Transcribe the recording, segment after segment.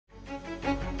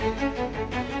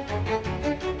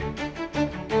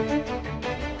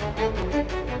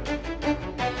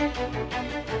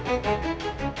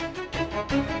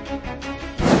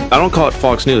I don't call it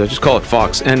Fox News. I just call it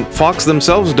Fox. And Fox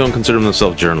themselves don't consider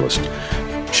themselves journalists.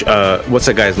 What's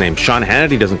that guy's name? Sean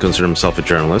Hannity doesn't consider himself a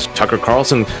journalist. Tucker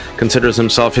Carlson considers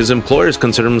himself, his employers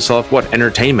consider himself, what?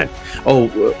 Entertainment. Oh,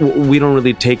 we don't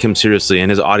really take him seriously, and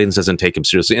his audience doesn't take him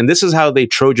seriously. And this is how they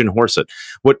Trojan horse it.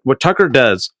 What Tucker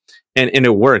does, and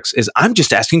it works, is I'm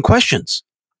just asking questions.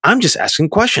 I'm just asking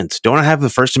questions. Don't I have the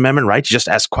First Amendment right to just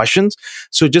ask questions?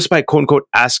 So just by quote unquote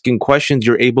asking questions,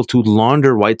 you're able to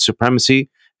launder white supremacy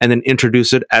and then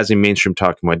introduce it as a mainstream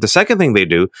talking point. The second thing they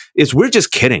do is we're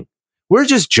just kidding. We're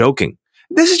just joking.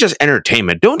 This is just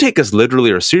entertainment. Don't take us literally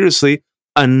or seriously.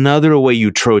 Another way you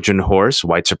Trojan horse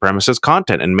white supremacist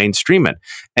content and mainstream it.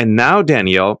 And now,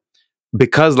 Danielle,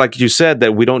 because like you said,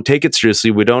 that we don't take it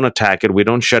seriously, we don't attack it, we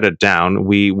don't shut it down,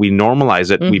 we normalize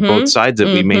it, we both sides it,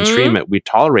 we mainstream it, we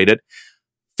tolerate it.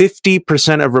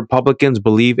 50% of Republicans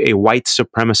believe a white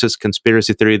supremacist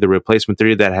conspiracy theory, the replacement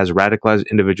theory that has radicalized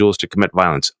individuals to commit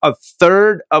violence. A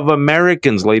third of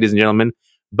Americans, ladies and gentlemen,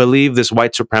 believe this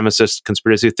white supremacist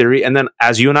conspiracy theory. And then,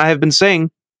 as you and I have been saying,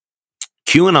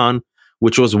 QAnon,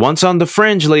 which was once on the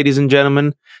fringe, ladies and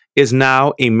gentlemen, is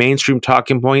now a mainstream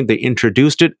talking point. They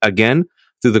introduced it again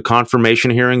through the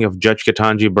confirmation hearing of Judge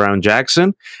Ketanji Brown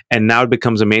Jackson, and now it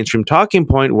becomes a mainstream talking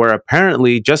point where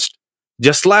apparently just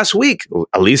last week,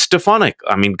 Elise Stefanik,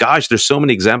 I mean, gosh, there's so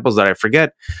many examples that I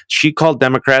forget. She called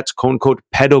Democrats, quote unquote,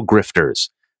 pedogrifters.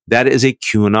 That is a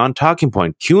QAnon talking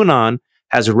point. QAnon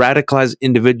has radicalized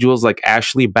individuals like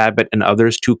Ashley Babbitt and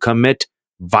others to commit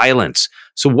violence.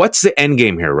 So what's the end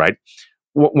game here, right?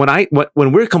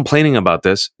 When we're complaining about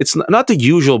this, it's not the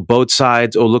usual both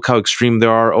sides. Oh, look how extreme they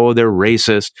are. Oh, they're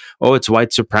racist. Oh, it's white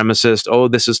supremacist. Oh,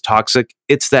 this is toxic.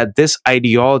 It's that this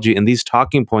ideology and these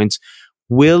talking points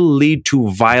will lead to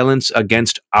violence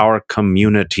against our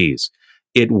communities.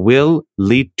 It will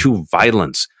lead to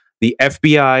violence. The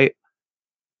FBI,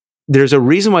 there's a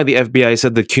reason why the FBI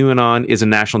said that QAnon is a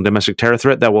national domestic terror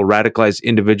threat that will radicalize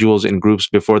individuals in groups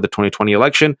before the 2020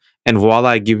 election. And voila,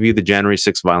 I give you the January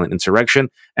 6th violent insurrection.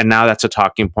 And now that's a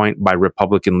talking point by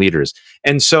Republican leaders.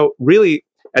 And so really,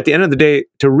 at the end of the day,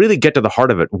 to really get to the heart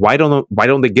of it, why don't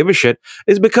they give a shit?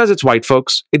 Is because it's white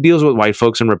folks. It deals with white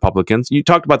folks and Republicans. You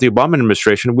talked about the Obama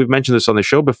administration. We've mentioned this on the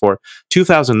show before.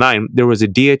 2009, there was a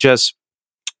DHS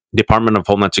Department of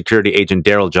Homeland Security agent,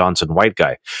 Daryl Johnson, white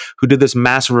guy, who did this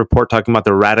massive report talking about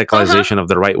the radicalization of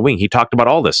the right wing. He talked about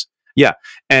all this. Yeah.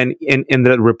 And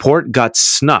the report got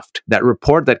snuffed. That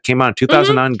report that came out in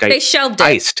 2009 got they shelved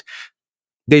iced. it.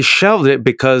 They shelved it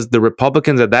because the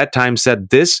Republicans at that time said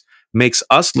this makes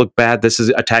us look bad. This is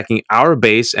attacking our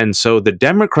base. And so the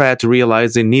Democrats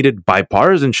realized they needed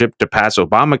bipartisanship to pass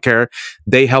Obamacare.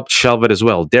 They helped shelve it as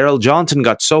well. Daryl Johnson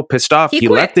got so pissed off. He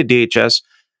left the DHS,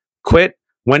 quit,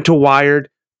 went to Wired,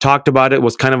 talked about it,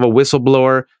 was kind of a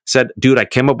whistleblower, said, dude, I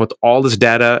came up with all this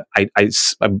data. I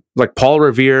like Paul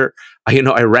Revere,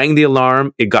 I rang the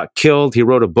alarm. It got killed. He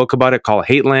wrote a book about it called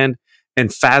Hateland.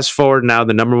 And fast forward now,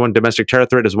 the #1 domestic terror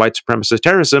threat is white supremacist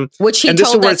terrorism. Which he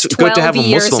told us 12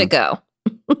 years ago.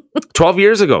 12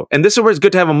 years ago. And this is where it's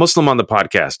good to have a Muslim on the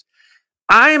podcast.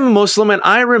 I'm Muslim and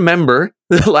I remember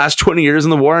the last 20 years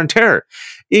in the war on terror.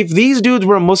 If these dudes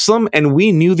were Muslim and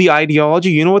we knew the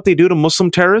ideology, you know what they do to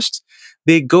Muslim terrorists?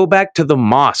 They go back to the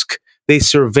mosque. They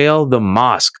surveil the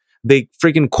mosque. They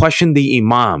freaking question the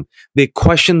imam. They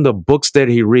question the books that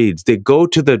he reads. They go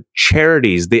to the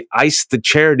charities. They ice the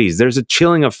charities. There's a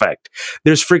chilling effect.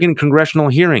 There's freaking congressional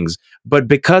hearings. But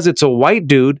because it's a white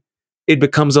dude, it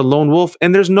becomes a lone wolf.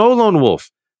 And there's no lone wolf.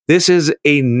 This is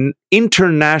an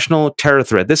international terror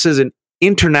threat. This is an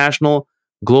international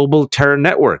global terror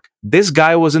network. This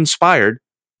guy was inspired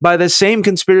by the same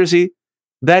conspiracy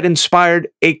that inspired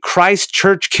a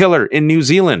Christchurch killer in New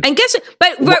Zealand. And guess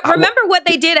what? But remember what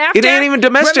they did after? It ain't even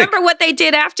domestic. Remember what they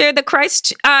did after the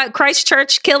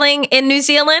Christchurch killing in New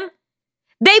Zealand?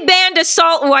 They banned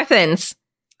assault weapons.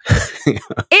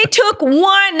 It took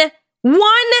one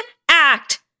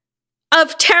act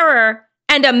of terror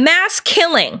and a mass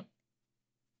killing.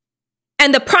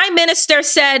 And the prime minister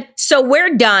said, so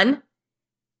we're done,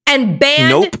 and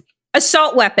banned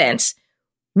assault weapons.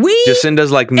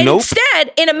 Jacinda's like, nope.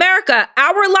 Instead, in America,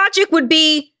 our logic would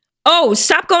be, oh,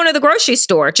 stop going to the grocery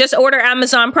store. Just order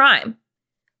Amazon Prime.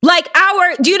 Like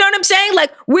do you know what I'm saying?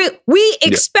 Like we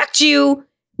expect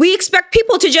we expect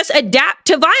people to just adapt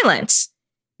to violence.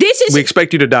 We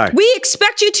expect you to die. We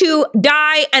expect you to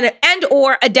die and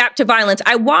or adapt to violence.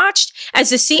 I watched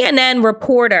as a CNN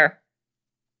reporter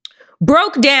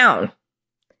broke down.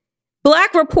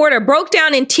 Black reporter broke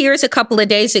down in tears a couple of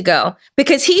days ago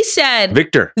because he said,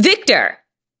 Victor,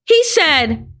 he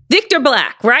said, Victor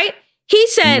Black, right? He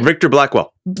said, Victor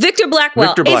Blackwell,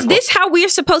 is this how we're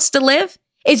supposed to live?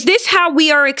 Is this how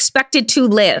we are expected to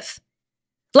live?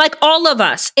 Like all of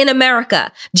us in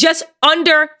America, just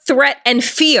under threat and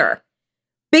fear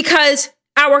because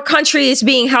our country is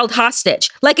being held hostage.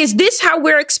 Like, is this how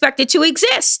we're expected to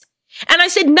exist? And I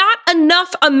said, not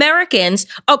enough Americans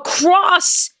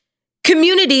across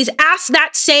communities ask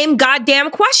that same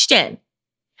goddamn question.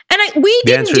 And we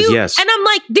didn't do, yes. And I'm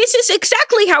like, this is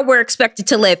exactly how we're expected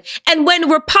to live. And when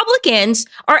Republicans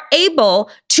are able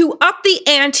to up the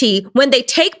ante when they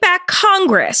take back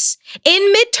Congress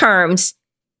in midterms,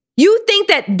 you think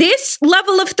that this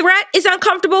level of threat is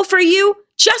uncomfortable for you?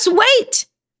 Just wait.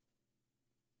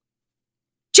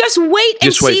 Just wait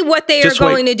and see what they are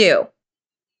going to do.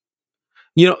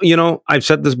 You know, I've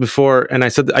said this before, and I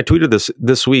tweeted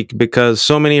this week because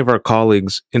so many of our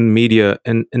colleagues in media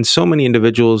and so many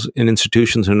individuals in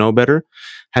institutions who know better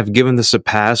have given this a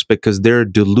pass because they're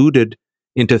deluded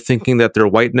into thinking that their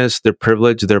whiteness, their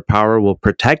privilege, their power will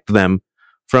protect them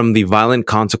from the violent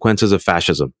consequences of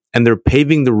fascism. And they're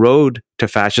paving the road to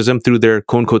fascism through their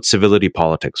quote unquote civility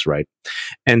politics, right?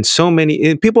 And so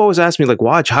many people always ask me, like,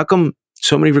 Waj, how come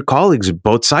so many of your colleagues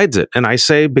both sides it? And I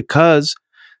say, because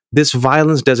this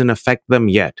violence doesn't affect them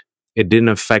yet. It didn't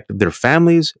affect their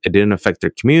families. It didn't affect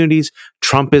their communities.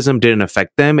 Trumpism didn't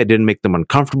affect them. It didn't make them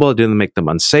uncomfortable. It didn't make them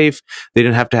unsafe. They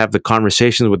didn't have to have the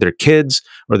conversations with their kids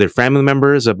or their family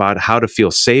members about how to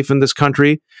feel safe in this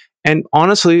country. And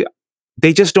honestly,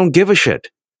 they just don't give a shit.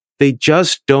 They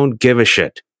just don't give a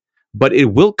shit. But it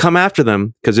will come after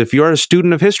them, because if you're a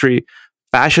student of history,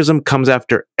 fascism comes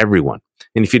after everyone.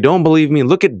 And if you don't believe me,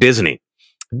 look at Disney.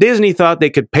 Disney thought they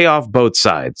could pay off both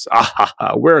sides.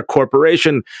 We're a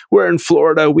corporation. We're in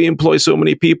Florida. We employ so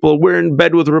many people. We're in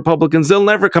bed with Republicans. They'll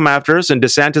never come after us. And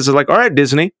DeSantis is like, all right,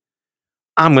 Disney,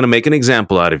 I'm going to make an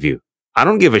example out of you. I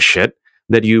don't give a shit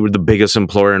that you were the biggest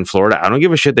employer in Florida. I don't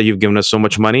give a shit that you've given us so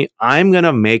much money. I'm going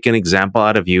to make an example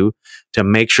out of you to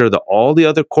make sure that all the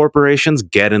other corporations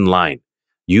get in line.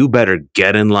 You better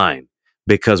get in line,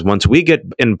 because once we get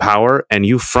in power and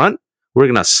you front, we're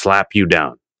going to slap you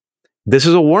down. This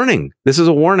is a warning. This is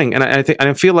a warning. And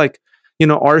I feel like, you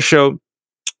know, our show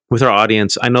with our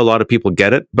audience, I know a lot of people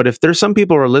get it, but if there's some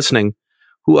people who are listening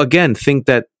who, again, think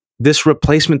that this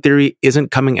replacement theory isn't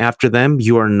coming after them,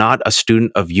 you are not a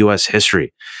student of U.S.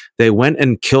 history. They went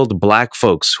and killed black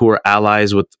folks who were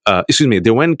allies with,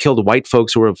 they went and killed white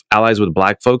folks who were allies with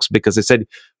black folks because they said,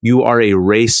 you are a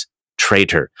race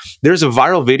traitor. There's a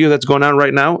viral video that's going on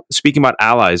right now. Speaking about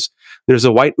allies, there's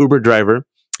a white Uber driver.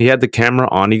 He had the camera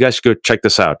on. You guys should go check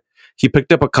this out. He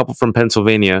picked up a couple from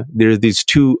Pennsylvania. There's these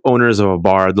two owners of a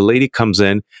bar. The lady comes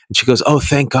in and she goes, "Oh,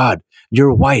 thank God,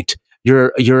 you're white. You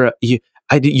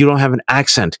don't have an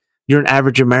accent. You're an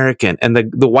average American." And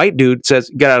the white dude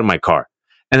says, "Get out of my car."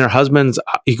 And her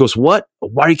he goes, "What?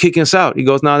 Why are you kicking us out?" He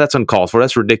goes, "No, that's uncalled for.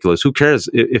 That's ridiculous. Who cares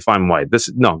if I'm white?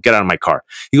 No, get out of my car."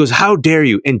 He goes, "How dare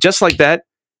you?" And just like that,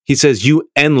 he says, "You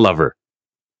N lover."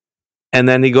 And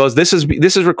then he goes, this is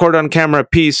recorded on camera,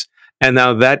 peace. And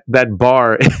now that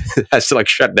bar has to like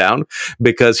shut down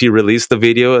because he released the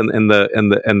video, and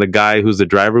the guy who's the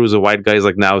driver, who's a white guy, is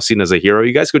like now seen as a hero.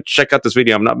 You guys go check out this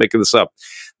video. I'm not making this up.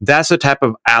 That's the type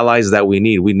of allies that we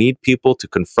need. We need people to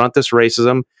confront this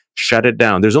racism, shut it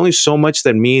down. There's only so much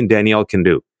that me and Danielle can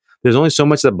do. There's only so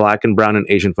much that black and brown and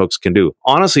Asian folks can do.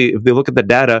 Honestly, if they look at the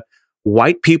data,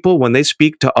 white people, when they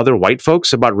speak to other white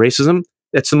folks about racism,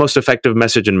 it's the most effective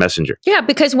message and messenger. Yeah,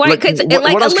 because why?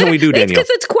 What else can we do, Danielle? Because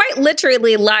it's quite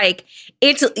literally like,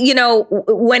 it's, you know,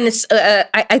 when it's,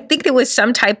 I think there was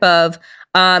some type of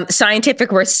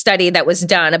scientific study that was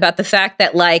done about the fact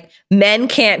that like men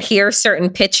can't hear certain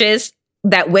pitches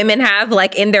that women have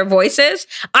like in their voices.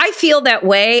 I feel that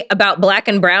way about black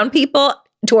and brown people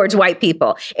towards white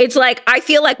people. It's like, I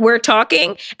feel like we're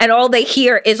talking and all they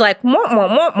hear is like, mwah, mwah,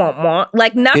 mwah, mwah, mwah,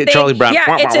 like nothing. Charlie Brown.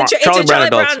 Yeah, it's a Charlie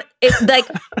Brown. It's like,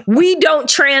 we don't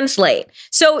translate.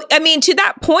 So, I mean, to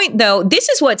that point though, this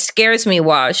is what scares me,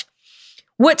 Waj.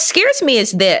 What scares me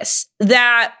is this,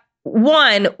 that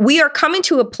one, we are coming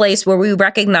to a place where we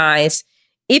recognize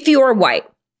if you're white,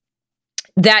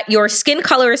 that your skin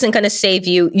color isn't going to save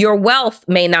you. Your wealth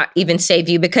may not even save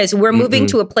you, because we're moving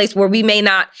to a place where we may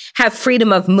not have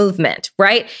freedom of movement,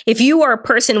 right? If you are a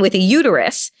person with a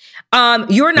uterus,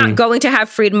 you're not going to have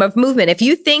freedom of movement. If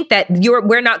you think that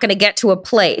we're not going to get to a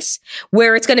place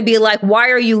where it's going to be like, why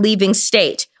are you leaving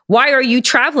state? Why are you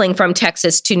traveling from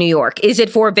Texas to New York? Is it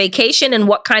for vacation, and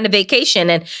what kind of vacation?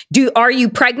 And are you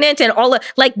pregnant? And all of,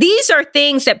 like, these are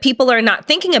things that people are not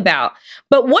thinking about.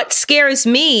 But what scares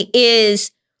me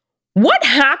is what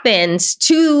happens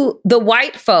to the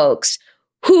white folks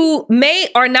who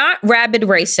are not rabid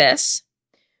racists,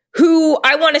 who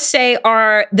I want to say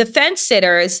are the fence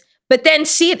sitters, but then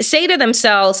say to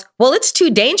themselves, well, it's too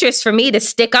dangerous for me to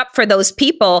stick up for those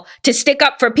people, to stick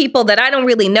up for people that I don't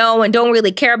really know and don't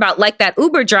really care about, like that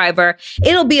Uber driver.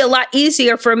 It'll be a lot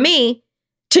easier for me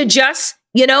to just,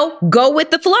 go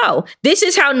with the flow. This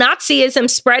is how Nazism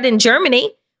spread in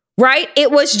Germany, right? It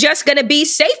was just going to be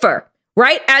safer,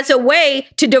 right? As a way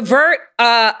to divert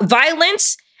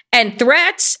violence and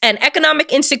threats and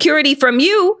economic insecurity from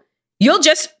you. You'll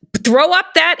just throw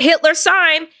up that Hitler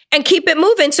sign and keep it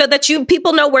moving so that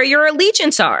people know where your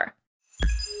allegiance are.